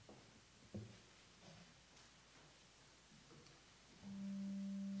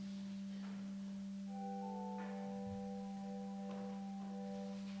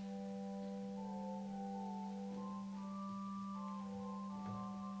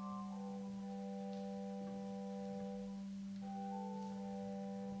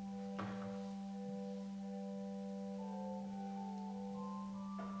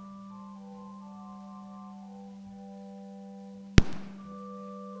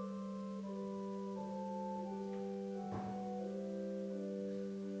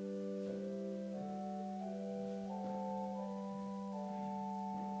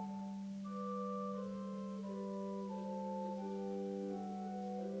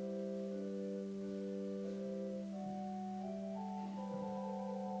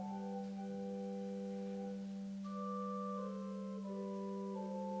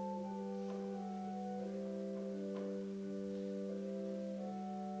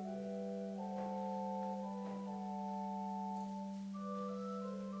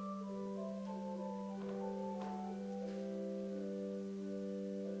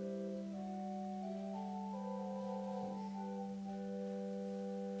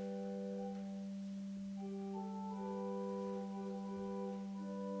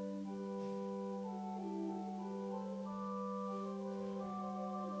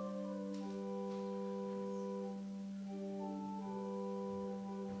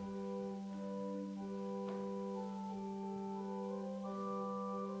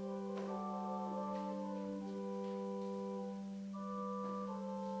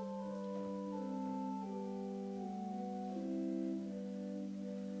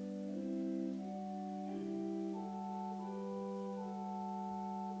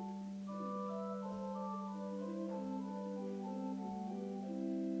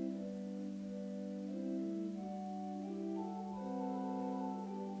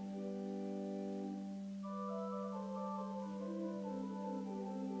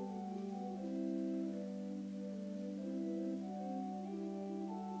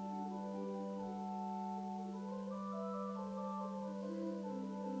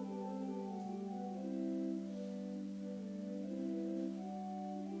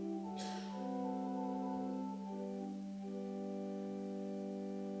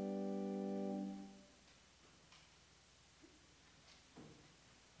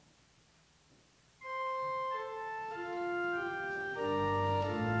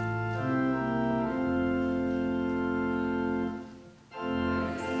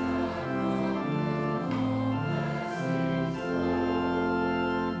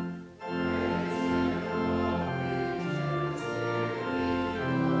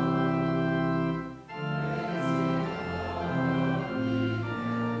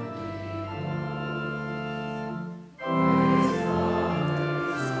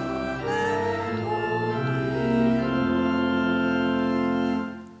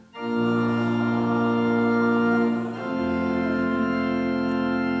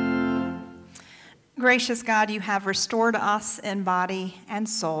 gracious God, you have restored us in body and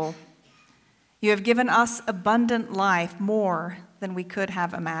soul. You have given us abundant life, more than we could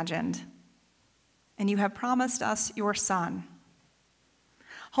have imagined. And you have promised us your Son.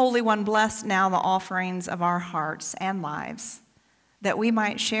 Holy One, bless now the offerings of our hearts and lives, that we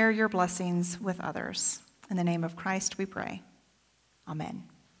might share your blessings with others. In the name of Christ we pray. Amen.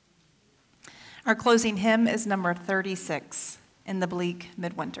 Our closing hymn is number 36, In the Bleak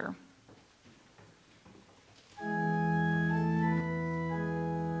Midwinter.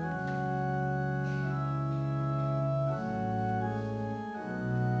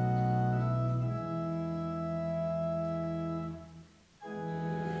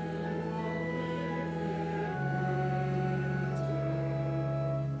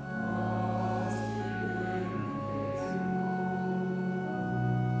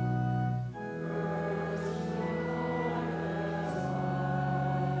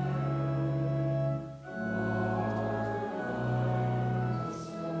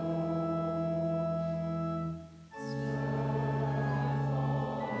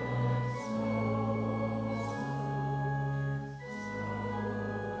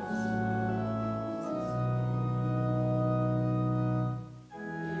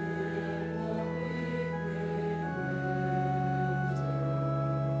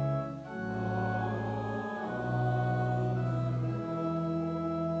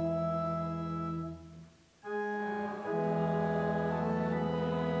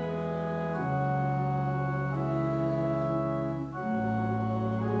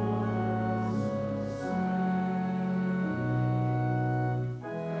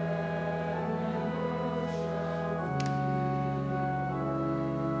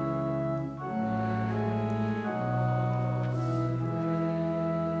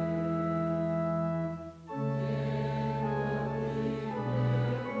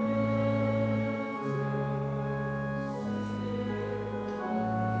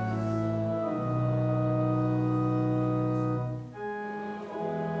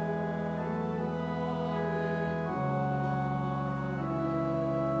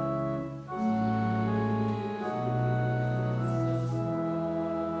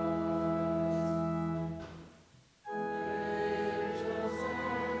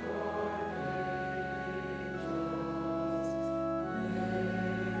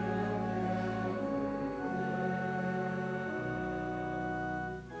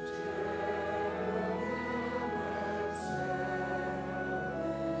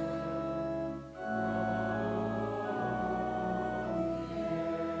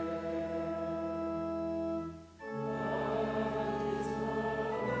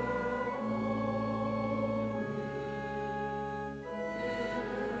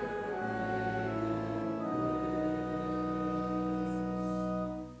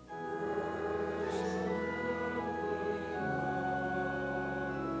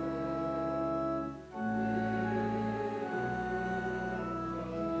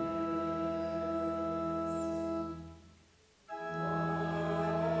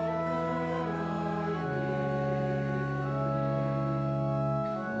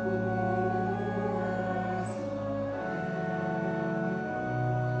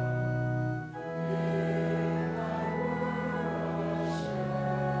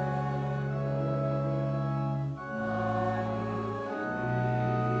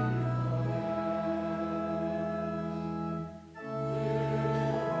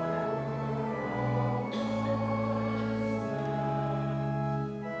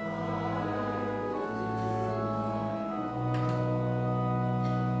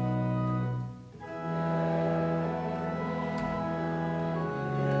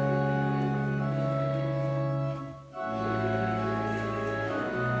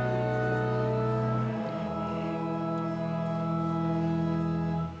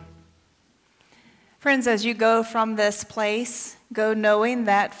 Friends, as you go from this place, go knowing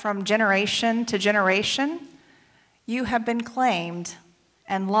that from generation to generation, you have been claimed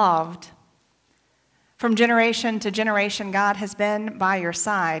and loved. From generation to generation, God has been by your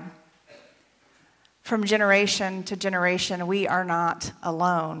side. From generation to generation, we are not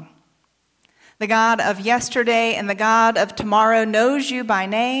alone. The God of yesterday and the God of tomorrow knows you by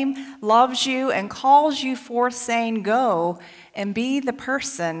name, loves you, and calls you forth, saying, "Go and be the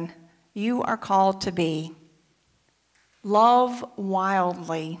person you are called to be. Love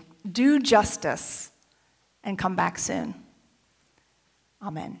wildly, do justice, and come back soon."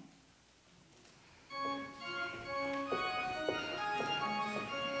 Amen.